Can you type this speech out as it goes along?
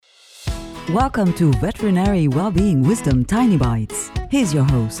Welcome to Veterinary Wellbeing Wisdom Tiny Bites. Here's your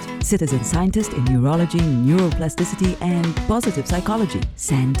host, citizen scientist in neurology, neuroplasticity, and positive psychology,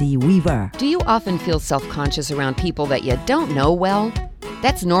 Sandy Weaver. Do you often feel self-conscious around people that you don't know well?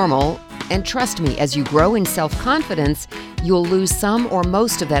 That's normal, and trust me, as you grow in self-confidence, you'll lose some or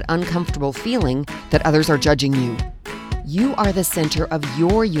most of that uncomfortable feeling that others are judging you. You are the center of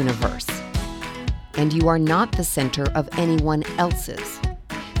your universe, and you are not the center of anyone else's.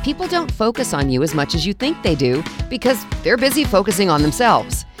 People don't focus on you as much as you think they do because they're busy focusing on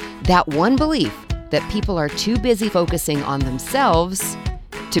themselves. That one belief that people are too busy focusing on themselves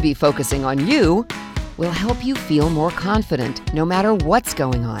to be focusing on you will help you feel more confident no matter what's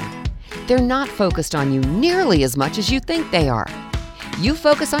going on. They're not focused on you nearly as much as you think they are. You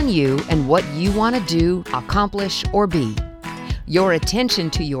focus on you and what you want to do, accomplish, or be. Your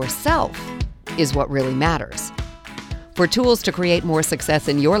attention to yourself is what really matters. For tools to create more success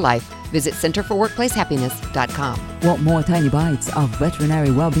in your life, visit centerforworkplacehappiness.com. Want more tiny bites of veterinary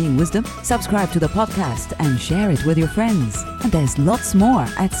wellbeing wisdom? Subscribe to the podcast and share it with your friends. And there's lots more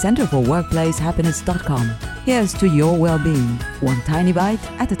at centerforworkplacehappiness.com. Here's to your well-being, one tiny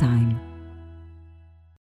bite at a time.